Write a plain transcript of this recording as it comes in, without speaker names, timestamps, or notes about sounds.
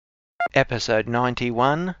Episode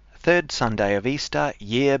 91, Third Sunday of Easter,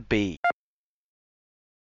 Year B.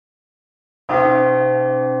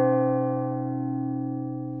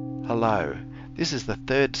 Hello, this is the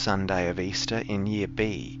third Sunday of Easter in Year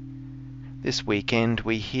B. This weekend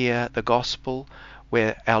we hear the Gospel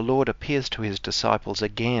where our Lord appears to his disciples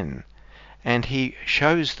again, and he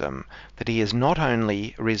shows them that he is not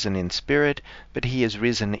only risen in spirit, but he is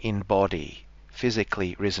risen in body,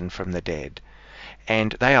 physically risen from the dead.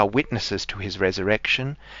 And they are witnesses to his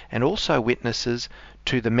resurrection, and also witnesses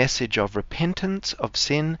to the message of repentance of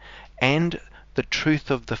sin and the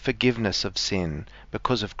truth of the forgiveness of sin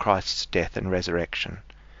because of Christ's death and resurrection.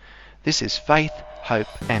 This is faith, hope,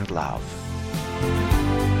 and love.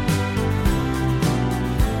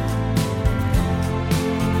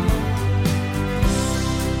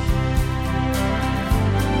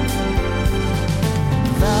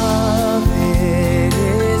 Love, it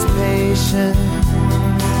is patient.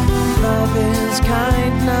 Love is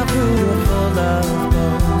kind, not cruel, full of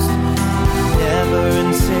boast. Never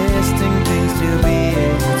insisting things to be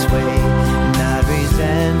its way. Not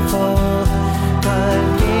resentful, but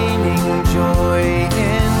gaining joy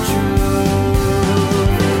in truth.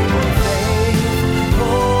 Faith,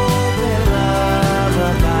 hope, and love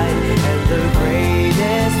abide, and the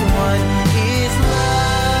greatest one is love.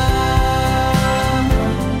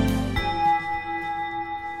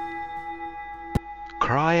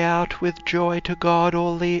 Cry out with joy to God,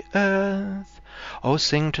 all the earth. O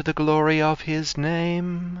sing to the glory of his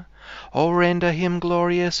name. O render him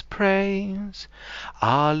glorious praise.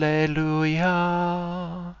 Alleluia.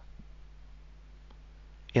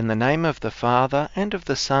 In the name of the Father, and of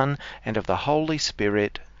the Son, and of the Holy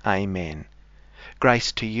Spirit. Amen.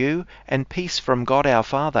 Grace to you, and peace from God our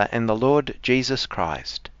Father and the Lord Jesus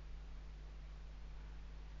Christ.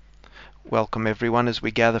 Welcome everyone as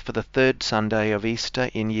we gather for the third Sunday of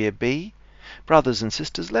Easter in Year B. Brothers and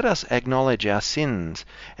sisters, let us acknowledge our sins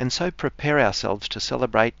and so prepare ourselves to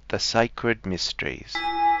celebrate the sacred mysteries.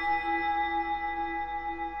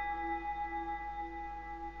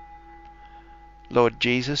 Lord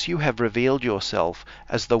Jesus, you have revealed yourself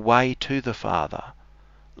as the way to the Father.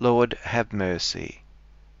 Lord, have mercy.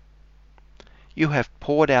 You have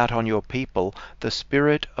poured out on your people the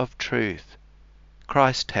Spirit of truth.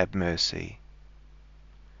 Christ, have mercy.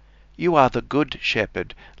 You are the Good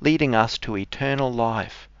Shepherd, leading us to eternal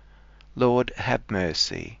life. Lord, have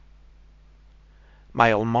mercy.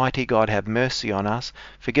 May Almighty God have mercy on us,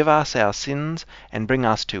 forgive us our sins, and bring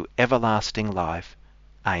us to everlasting life.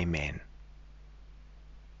 Amen.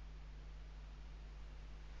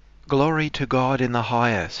 Glory to God in the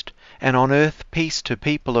highest, and on earth peace to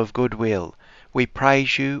people of good will. We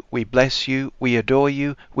praise you, we bless you, we adore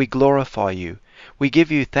you, we glorify you. We give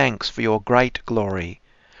you thanks for your great glory.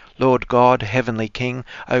 Lord God, Heavenly King,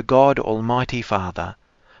 O God, Almighty Father,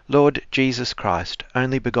 Lord Jesus Christ,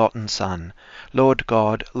 only begotten Son, Lord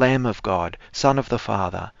God, Lamb of God, Son of the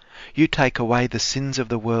Father, you take away the sins of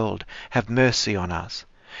the world, have mercy on us.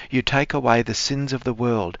 You take away the sins of the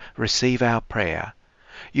world, receive our prayer.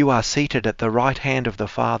 You are seated at the right hand of the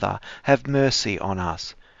Father, have mercy on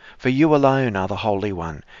us. For you alone are the Holy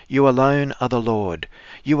One, you alone are the Lord,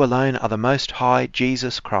 you alone are the Most High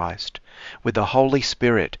Jesus Christ, with the Holy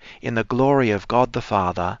Spirit, in the glory of God the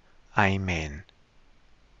Father. Amen.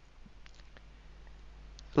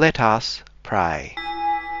 Let us pray.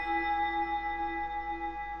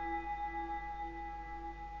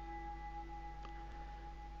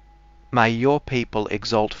 May your people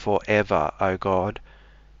exult forever, O God,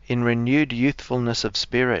 in renewed youthfulness of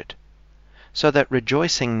spirit, so that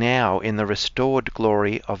rejoicing now in the restored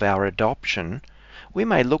glory of our adoption, we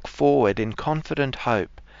may look forward in confident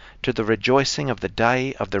hope to the rejoicing of the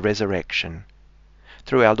day of the resurrection.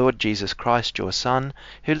 Through our Lord Jesus Christ, your Son,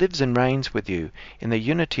 who lives and reigns with you in the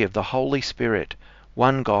unity of the Holy Spirit,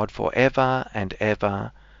 one God for ever and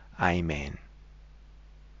ever. Amen.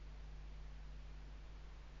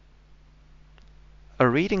 A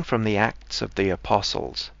reading from the Acts of the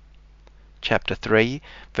Apostles, chapter 3,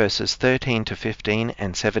 verses 13 to 15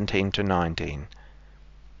 and 17 to 19.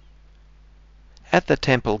 At the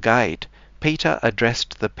temple gate, Peter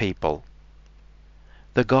addressed the people.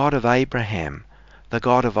 The God of Abraham, the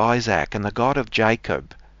God of Isaac, and the God of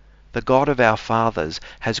Jacob, the God of our fathers,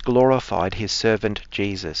 has glorified his servant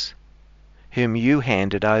Jesus, whom you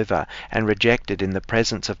handed over and rejected in the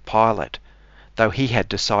presence of Pilate, though he had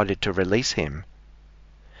decided to release him.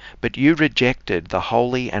 But you rejected the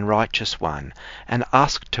holy and righteous one, and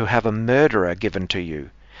asked to have a murderer given to you,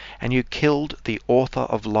 and you killed the author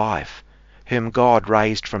of life, whom God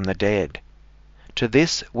raised from the dead. To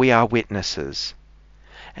this we are witnesses.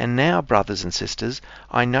 And now, brothers and sisters,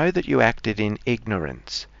 I know that you acted in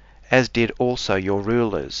ignorance, as did also your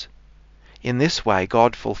rulers. In this way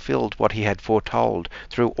God fulfilled what he had foretold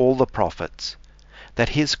through all the prophets, that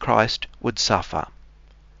his Christ would suffer.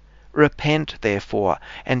 Repent, therefore,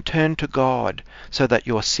 and turn to God, so that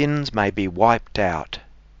your sins may be wiped out.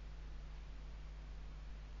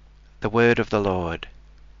 The word of the Lord.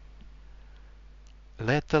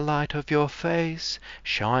 Let the light of your face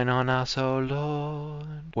shine on us, O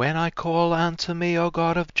Lord. When I call, answer me, O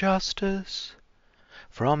God of justice.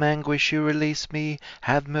 From anguish you release me,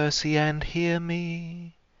 have mercy and hear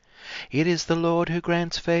me. It is the Lord who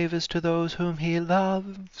grants favors to those whom he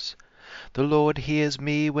loves. The Lord hears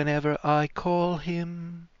me whenever I call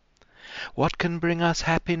him. What can bring us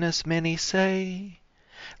happiness, many say?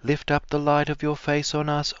 Lift up the light of your face on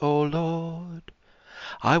us, O Lord.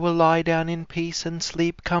 I will lie down in peace, and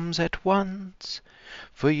sleep comes at once.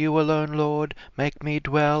 For you alone, Lord, make me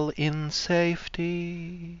dwell in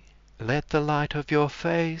safety. Let the light of your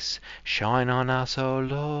face shine on us, O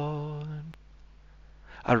Lord.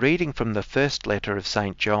 A reading from the first letter of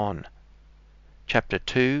St. John, chapter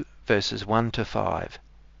 2, verses 1 to 5.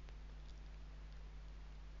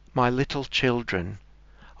 My little children,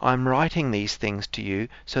 I am writing these things to you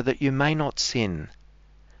so that you may not sin.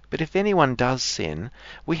 But if anyone does sin,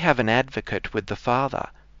 we have an advocate with the Father,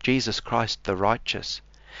 Jesus Christ the righteous,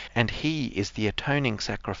 and he is the atoning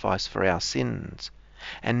sacrifice for our sins,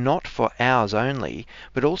 and not for ours only,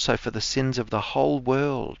 but also for the sins of the whole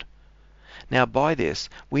world. Now by this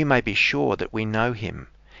we may be sure that we know him,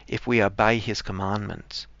 if we obey his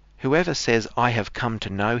commandments. Whoever says, I have come to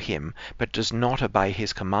know him, but does not obey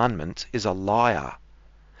his commandments, is a liar.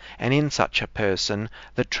 And in such a person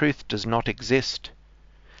the truth does not exist.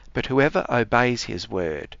 But whoever obeys his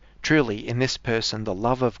word, truly in this person the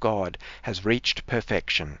love of God has reached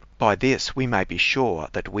perfection. By this we may be sure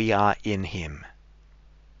that we are in him.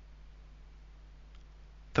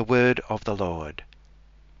 The word of the Lord.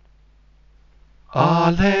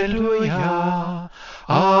 Alleluia,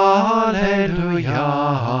 Alleluia,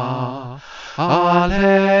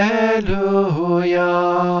 Alleluia.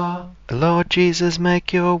 Lord Jesus,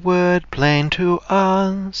 make your word plain to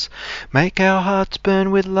us. Make our hearts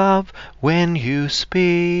burn with love when you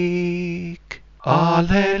speak.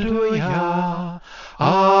 Alleluia,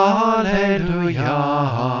 Alleluia,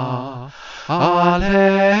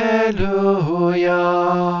 Alleluia.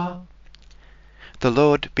 The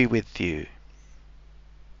Lord be with you.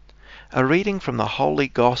 A reading from the Holy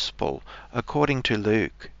Gospel according to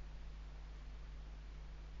Luke,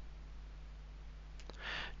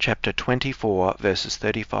 chapter 24, verses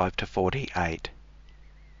 35 to 48.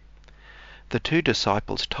 The 2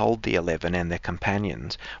 disciples told the 11 and their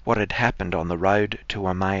companions what had happened on the road to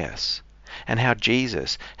Emmaus, and how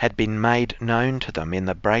Jesus had been made known to them in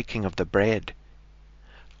the breaking of the bread.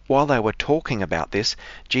 While they were talking about this,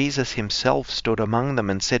 Jesus himself stood among them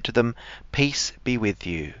and said to them, Peace be with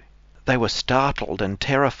you. They were startled and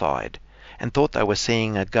terrified, and thought they were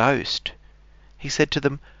seeing a ghost. He said to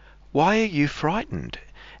them, Why are you frightened?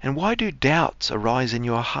 And why do doubts arise in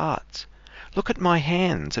your hearts? Look at my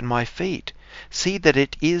hands and my feet. See that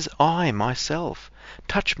it is I myself.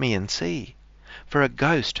 Touch me and see. For a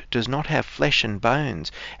ghost does not have flesh and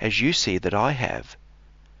bones, as you see that I have.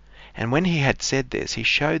 And when he had said this, he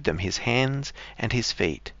showed them his hands and his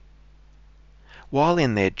feet. While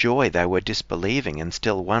in their joy they were disbelieving and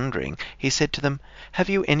still wondering, he said to them, Have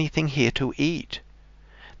you anything here to eat?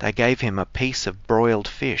 They gave him a piece of broiled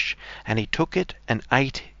fish, and he took it and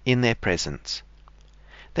ate in their presence.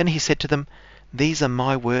 Then he said to them, These are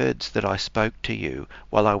my words that I spoke to you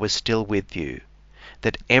while I was still with you,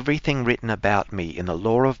 that everything written about me in the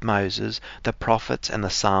law of Moses, the prophets, and the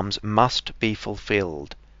Psalms must be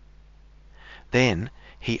fulfilled. Then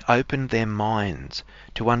he opened their minds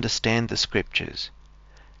to understand the Scriptures,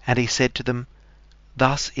 and he said to them,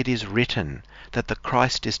 Thus it is written that the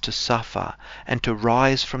Christ is to suffer and to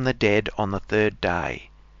rise from the dead on the 3rd day,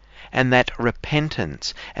 and that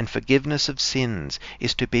repentance and forgiveness of sins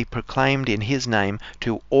is to be proclaimed in his name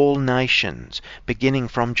to all nations, beginning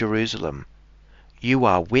from Jerusalem. You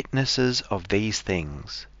are witnesses of these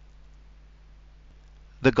things.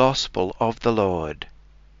 The Gospel of the Lord.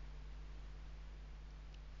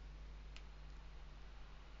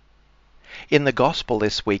 In the Gospel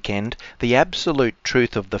this weekend, the absolute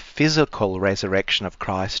truth of the physical resurrection of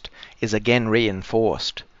Christ is again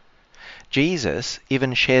reinforced. Jesus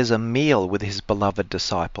even shares a meal with his beloved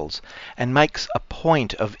disciples and makes a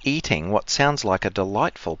point of eating what sounds like a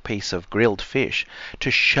delightful piece of grilled fish to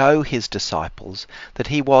show his disciples that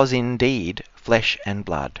he was indeed flesh and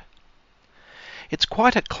blood. It's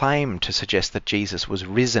quite a claim to suggest that Jesus was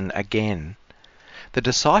risen again. The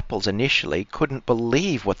disciples initially couldn't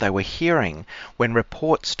believe what they were hearing when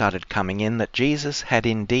reports started coming in that Jesus had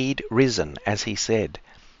indeed risen, as he said.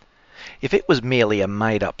 If it was merely a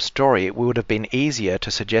made-up story, it would have been easier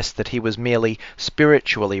to suggest that he was merely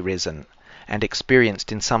spiritually risen and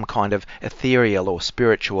experienced in some kind of ethereal or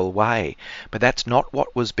spiritual way. But that's not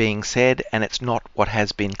what was being said, and it's not what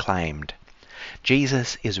has been claimed.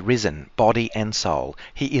 Jesus is risen, body and soul.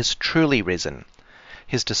 He is truly risen.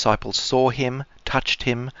 His disciples saw him, touched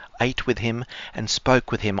him, ate with him, and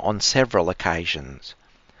spoke with him on several occasions.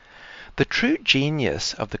 The true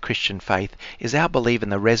genius of the Christian faith is our belief in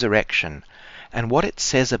the resurrection and what it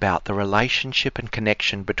says about the relationship and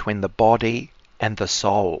connection between the body and the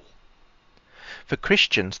soul. For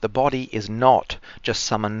Christians, the body is not just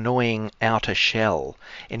some annoying outer shell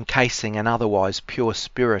encasing an otherwise pure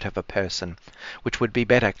spirit of a person, which would be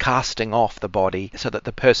better casting off the body so that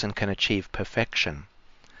the person can achieve perfection.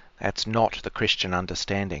 That's not the Christian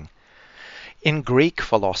understanding. In Greek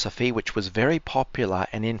philosophy, which was very popular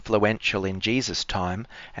and influential in Jesus' time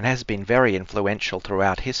and has been very influential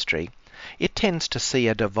throughout history, it tends to see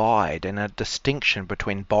a divide and a distinction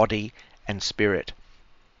between body and spirit.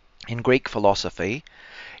 In Greek philosophy,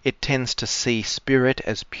 it tends to see spirit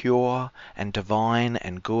as pure and divine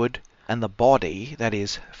and good, and the body, that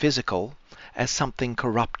is, physical, as something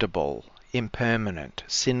corruptible, impermanent,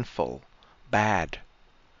 sinful, bad.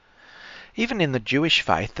 Even in the Jewish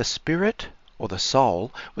faith, the spirit, or the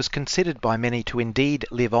soul, was considered by many to indeed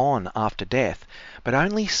live on after death, but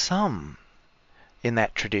only some in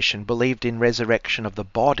that tradition believed in resurrection of the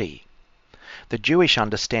body. The Jewish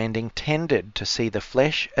understanding tended to see the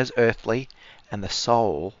flesh as earthly and the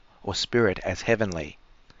soul or spirit as heavenly.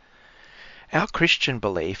 Our Christian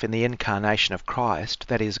belief in the incarnation of Christ,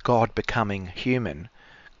 that is, God becoming human,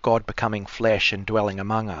 God becoming flesh and dwelling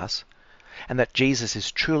among us, and that Jesus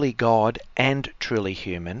is truly God and truly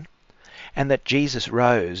human, and that Jesus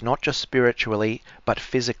rose not just spiritually but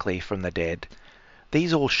physically from the dead,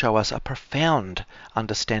 these all show us a profound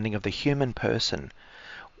understanding of the human person,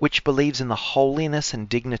 which believes in the holiness and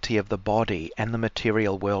dignity of the body and the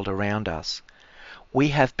material world around us. We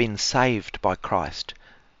have been saved by Christ,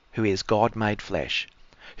 who is God made flesh,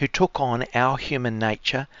 who took on our human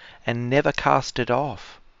nature and never cast it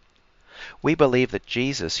off. We believe that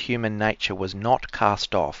Jesus' human nature was not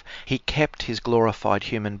cast off. He kept his glorified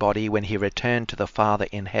human body when he returned to the Father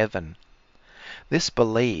in heaven. This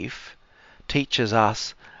belief teaches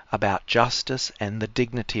us about justice and the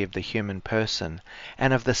dignity of the human person,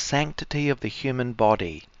 and of the sanctity of the human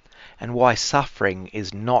body, and why suffering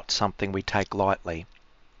is not something we take lightly.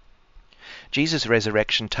 Jesus'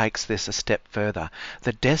 resurrection takes this a step further.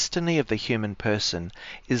 The destiny of the human person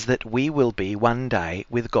is that we will be one day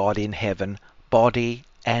with God in heaven, body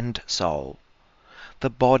and soul. The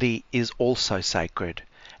body is also sacred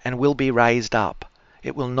and will be raised up.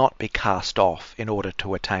 It will not be cast off in order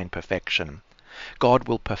to attain perfection. God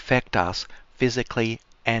will perfect us physically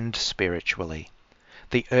and spiritually.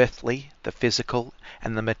 The earthly, the physical,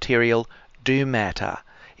 and the material do matter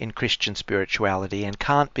in Christian spirituality and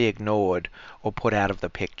can't be ignored or put out of the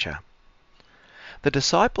picture. The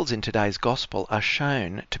disciples in today's gospel are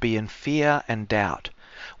shown to be in fear and doubt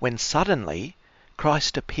when suddenly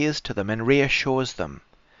Christ appears to them and reassures them,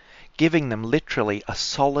 giving them literally a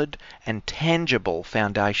solid and tangible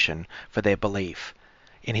foundation for their belief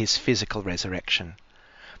in his physical resurrection,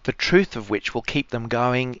 the truth of which will keep them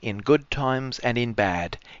going in good times and in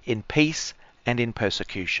bad, in peace and in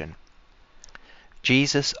persecution.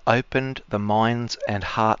 Jesus opened the minds and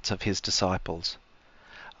hearts of his disciples.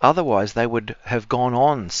 Otherwise they would have gone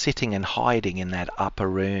on sitting and hiding in that upper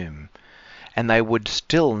room, and they would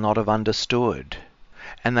still not have understood,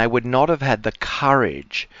 and they would not have had the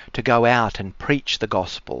courage to go out and preach the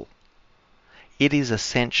gospel. It is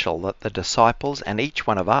essential that the disciples, and each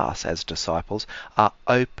one of us as disciples, are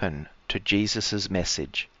open to Jesus'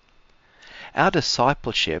 message. Our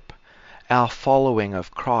discipleship, our following of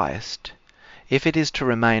Christ, if it is to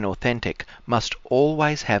remain authentic, must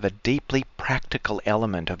always have a deeply practical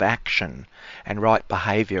element of action and right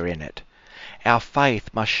behaviour in it. Our faith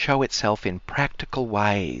must show itself in practical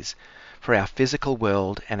ways for our physical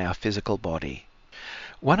world and our physical body.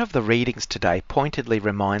 One of the readings today pointedly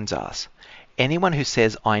reminds us, anyone who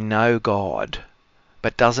says, "I know God,"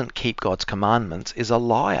 but doesn't keep God's commandments is a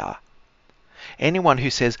liar. Anyone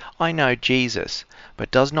who says, "I know Jesus,"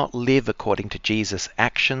 but does not live according to Jesus'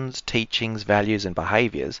 actions, teachings, values and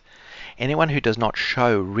behaviours, anyone who does not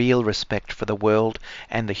show real respect for the world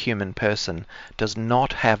and the human person, does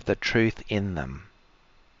not have the truth in them.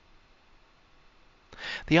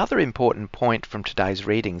 The other important point from today's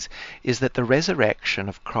readings is that the resurrection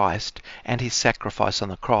of Christ and his sacrifice on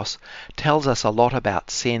the cross tells us a lot about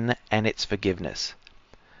sin and its forgiveness.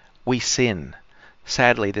 We sin.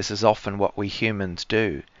 Sadly, this is often what we humans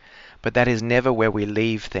do, but that is never where we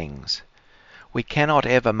leave things. We cannot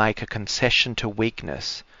ever make a concession to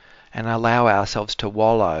weakness and allow ourselves to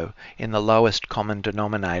wallow in the lowest common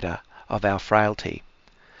denominator of our frailty.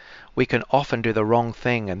 We can often do the wrong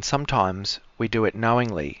thing, and sometimes we do it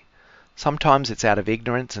knowingly. Sometimes it's out of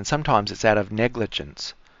ignorance, and sometimes it's out of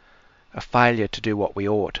negligence, a failure to do what we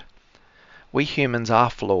ought. We humans are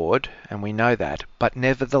flawed, and we know that, but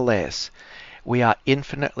nevertheless, we are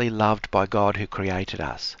infinitely loved by God who created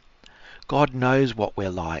us. God knows what we're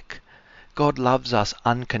like. God loves us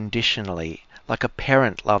unconditionally, like a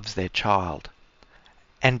parent loves their child.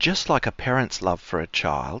 And just like a parent's love for a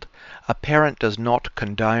child, a parent does not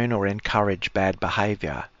condone or encourage bad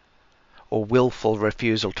behaviour or willful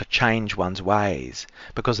refusal to change one's ways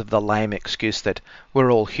because of the lame excuse that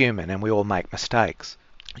we're all human and we all make mistakes.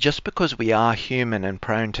 Just because we are human and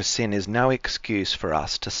prone to sin is no excuse for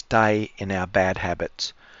us to stay in our bad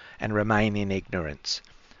habits and remain in ignorance.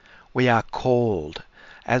 We are called,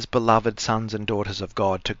 as beloved sons and daughters of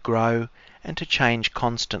God, to grow and to change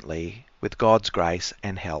constantly with God's grace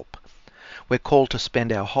and help. We're called to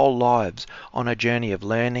spend our whole lives on a journey of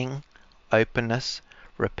learning, openness,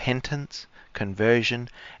 repentance, conversion,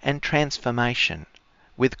 and transformation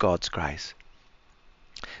with God's grace.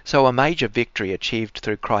 So a major victory achieved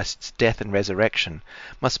through Christ's death and resurrection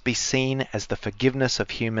must be seen as the forgiveness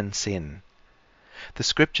of human sin. The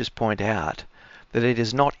scriptures point out that it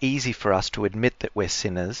is not easy for us to admit that we're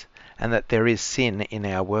sinners and that there is sin in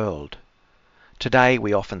our world. Today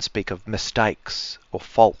we often speak of mistakes or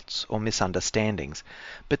faults or misunderstandings,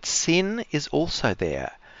 but sin is also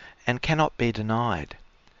there and cannot be denied.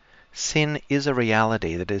 Sin is a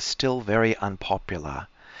reality that is still very unpopular,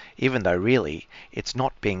 even though really it's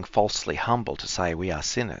not being falsely humble to say we are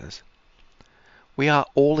sinners. We are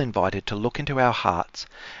all invited to look into our hearts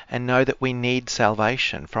and know that we need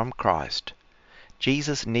salvation from Christ.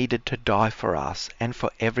 Jesus needed to die for us and for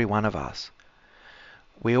every one of us.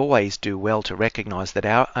 We always do well to recognize that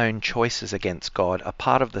our own choices against God are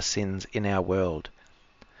part of the sins in our world.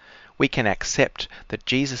 We can accept that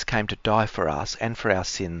Jesus came to die for us and for our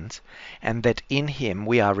sins, and that in him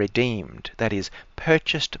we are redeemed, that is,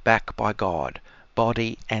 purchased back by God,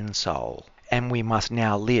 body and soul, and we must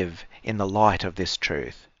now live in the light of this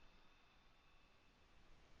truth.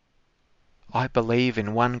 I believe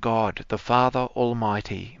in one God, the Father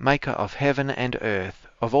Almighty, maker of heaven and earth,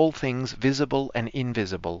 of all things visible and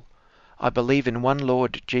invisible. I believe in one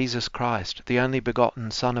Lord Jesus Christ, the only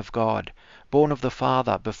begotten Son of God, born of the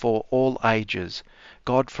Father before all ages,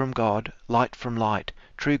 God from God, light from light,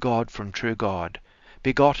 true God from true God,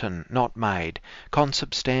 begotten, not made,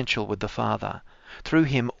 consubstantial with the Father. Through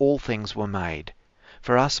him all things were made.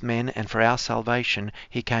 For us men and for our salvation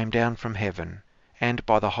he came down from heaven, and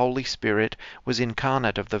by the Holy Spirit was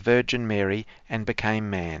incarnate of the Virgin Mary and became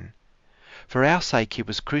man. For our sake he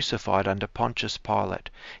was crucified under Pontius Pilate.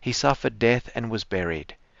 He suffered death and was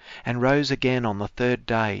buried, and rose again on the third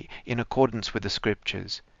day in accordance with the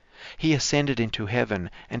Scriptures. He ascended into heaven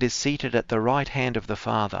and is seated at the right hand of the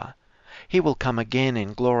Father. He will come again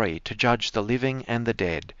in glory to judge the living and the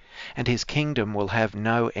dead, and his kingdom will have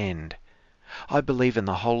no end. I believe in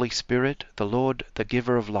the Holy Spirit, the Lord, the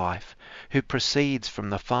giver of life, who proceeds from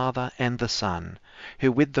the Father and the Son,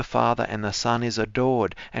 who with the Father and the Son is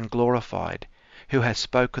adored and glorified, who has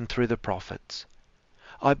spoken through the prophets.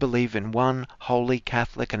 I believe in one holy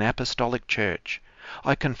Catholic and Apostolic Church.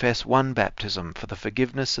 I confess one baptism for the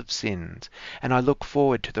forgiveness of sins, and I look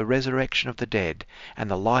forward to the resurrection of the dead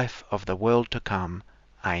and the life of the world to come.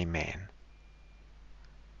 Amen.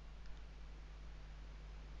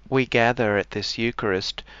 We gather at this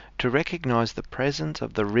Eucharist to recognize the presence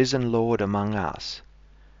of the risen Lord among us.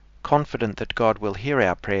 Confident that God will hear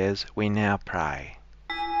our prayers, we now pray.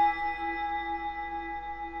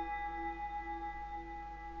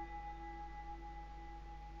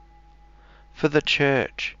 For the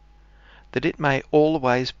Church, that it may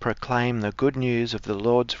always proclaim the good news of the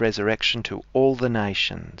Lord's resurrection to all the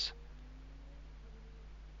nations.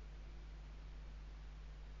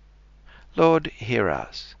 Lord, hear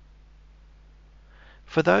us.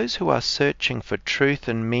 For those who are searching for truth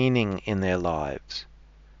and meaning in their lives,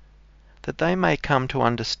 that they may come to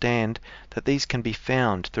understand that these can be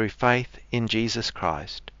found through faith in Jesus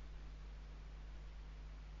Christ.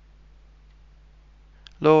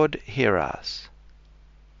 Lord, hear us.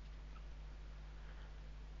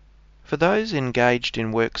 For those engaged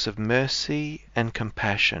in works of mercy and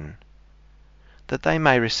compassion, that they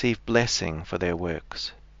may receive blessing for their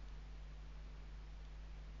works.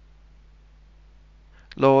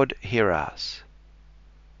 Lord, hear us.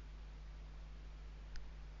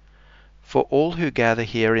 For all who gather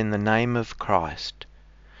here in the name of Christ,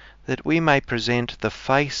 that we may present the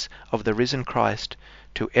face of the risen Christ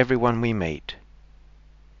to everyone we meet.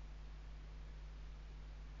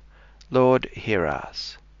 Lord, hear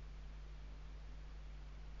us.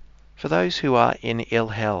 For those who are in ill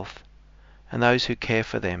health and those who care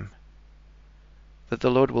for them, that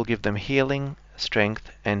the Lord will give them healing,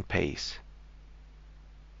 strength, and peace.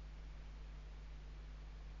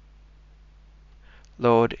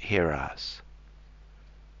 Lord, hear us.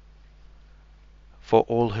 For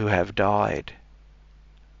all who have died,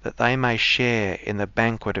 that they may share in the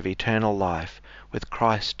banquet of eternal life with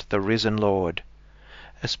Christ the risen Lord,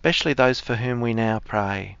 especially those for whom we now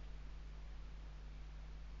pray.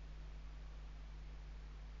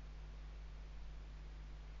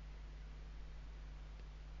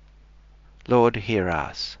 Lord, hear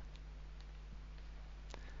us.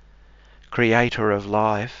 Creator of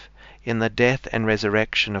life, in the death and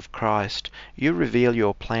resurrection of Christ, you reveal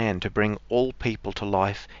your plan to bring all people to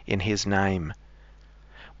life in his name.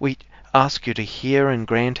 We ask you to hear and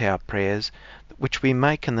grant our prayers, which we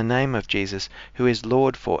make in the name of Jesus, who is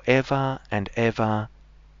Lord for ever and ever.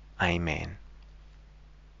 Amen.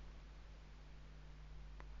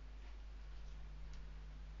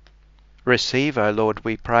 Receive, O Lord,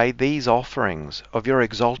 we pray, these offerings of your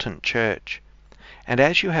exultant church, and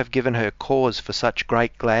as you have given her cause for such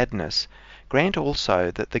great gladness, grant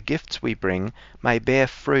also that the gifts we bring may bear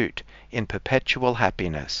fruit in perpetual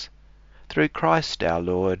happiness. Through Christ our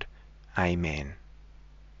Lord. Amen.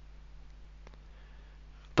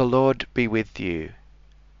 The Lord be with you.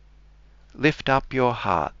 Lift up your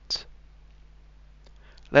hearts.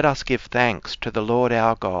 Let us give thanks to the Lord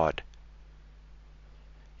our God.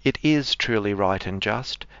 It is truly right and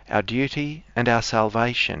just, our duty and our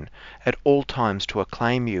salvation, at all times to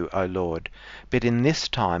acclaim you, O Lord, but in this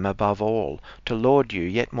time above all, to laud you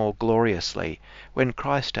yet more gloriously, when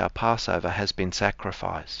Christ our Passover has been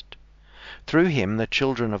sacrificed. Through him the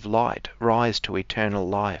children of light rise to eternal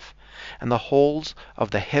life, and the halls of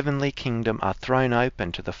the heavenly kingdom are thrown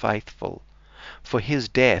open to the faithful. For his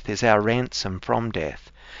death is our ransom from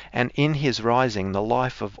death, and in his rising the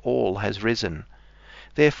life of all has risen.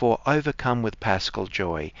 Therefore, overcome with paschal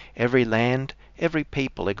joy, every land, every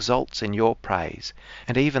people exults in your praise,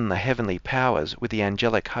 and even the heavenly powers with the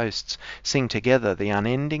angelic hosts sing together the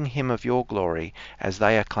unending hymn of your glory as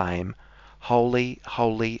they acclaim, Holy,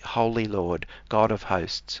 holy, holy Lord, God of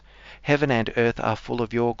hosts. Heaven and earth are full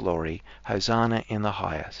of your glory. Hosanna in the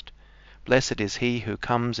highest. Blessed is he who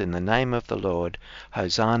comes in the name of the Lord.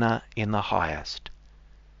 Hosanna in the highest.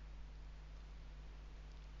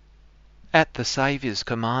 At the Saviour's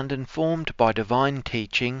command, informed by divine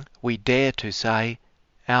teaching, we dare to say,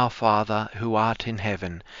 Our Father, who art in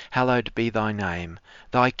heaven, hallowed be thy name.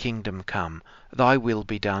 Thy kingdom come, thy will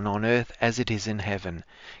be done on earth as it is in heaven.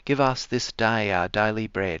 Give us this day our daily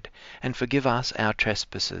bread, and forgive us our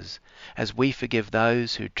trespasses, as we forgive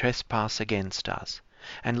those who trespass against us.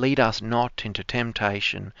 And lead us not into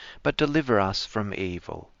temptation, but deliver us from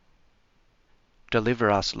evil. Deliver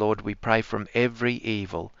us, Lord, we pray, from every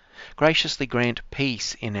evil. Graciously grant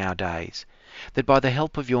peace in our days, that by the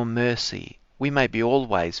help of your mercy we may be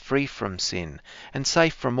always free from sin and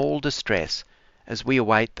safe from all distress, as we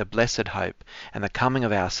await the blessed hope and the coming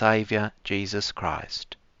of our Saviour, Jesus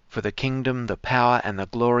Christ. For the kingdom, the power, and the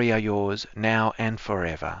glory are yours, now and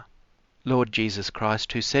forever. Lord Jesus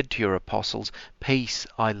Christ, who said to your apostles, Peace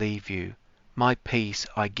I leave you, my peace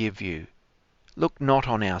I give you. Look not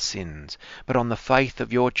on our sins, but on the faith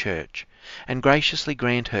of your church, and graciously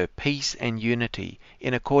grant her peace and unity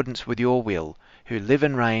in accordance with your will, who live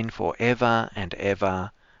and reign for ever and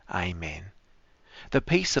ever. Amen. The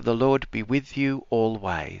peace of the Lord be with you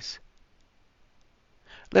always.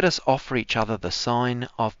 Let us offer each other the sign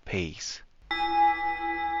of peace.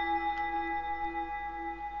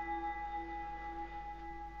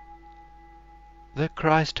 That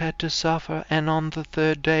Christ had to suffer and on the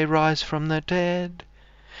third day rise from the dead.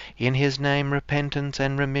 In his name repentance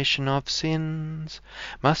and remission of sins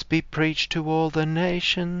must be preached to all the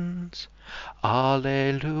nations.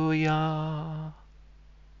 Alleluia.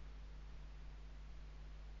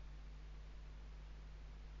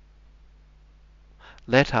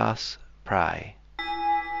 Let us pray.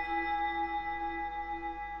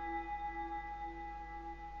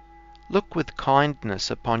 Look with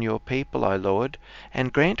kindness upon your people, O Lord,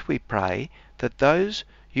 and grant, we pray, that those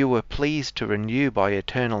you were pleased to renew by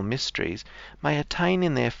eternal mysteries, may attain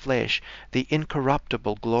in their flesh the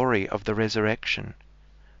incorruptible glory of the resurrection.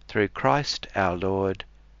 Through Christ our Lord.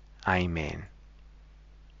 Amen.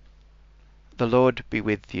 The Lord be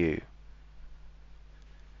with you.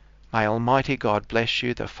 May Almighty God bless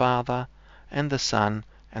you, the Father, and the Son,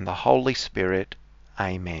 and the Holy Spirit.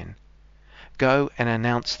 Amen. Go and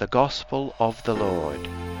announce the gospel of the Lord.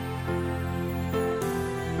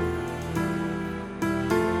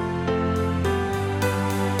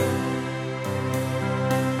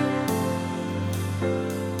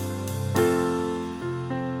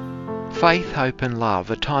 Faith, Hope and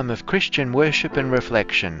Love, a time of Christian worship and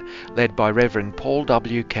reflection, led by Reverend Paul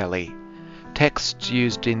W. Kelly. Texts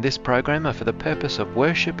used in this program are for the purpose of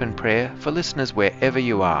worship and prayer for listeners wherever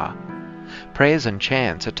you are. Prayers and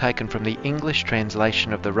chants are taken from the English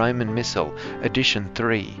translation of the Roman Missal, Edition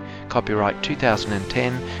 3, copyright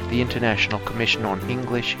 2010, the International Commission on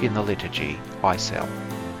English in the Liturgy, ICEL.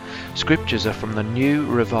 Scriptures are from the New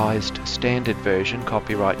Revised Standard Version,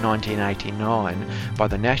 copyright 1989, by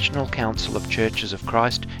the National Council of Churches of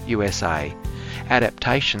Christ, USA.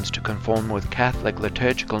 Adaptations to conform with Catholic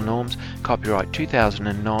liturgical norms, copyright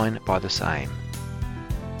 2009 by the same.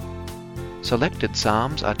 Selected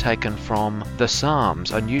psalms are taken from The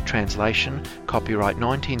Psalms, a new translation, copyright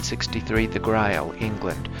 1963, The Grail,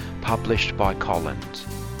 England, published by Collins.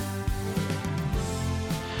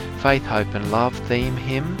 Faith, Hope and Love theme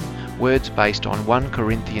hymn, words based on 1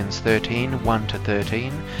 Corinthians 13,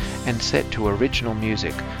 1-13, and set to original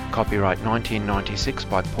music, copyright 1996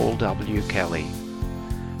 by Paul W. Kelly.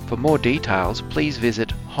 For more details, please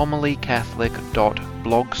visit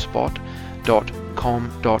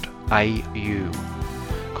homilycatholic.blogspot.com.au.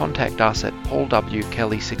 Contact us at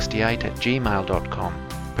paulwkelly68@gmail.com.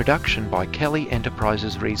 Production by Kelly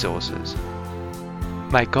Enterprises Resources.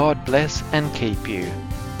 May God bless and keep you.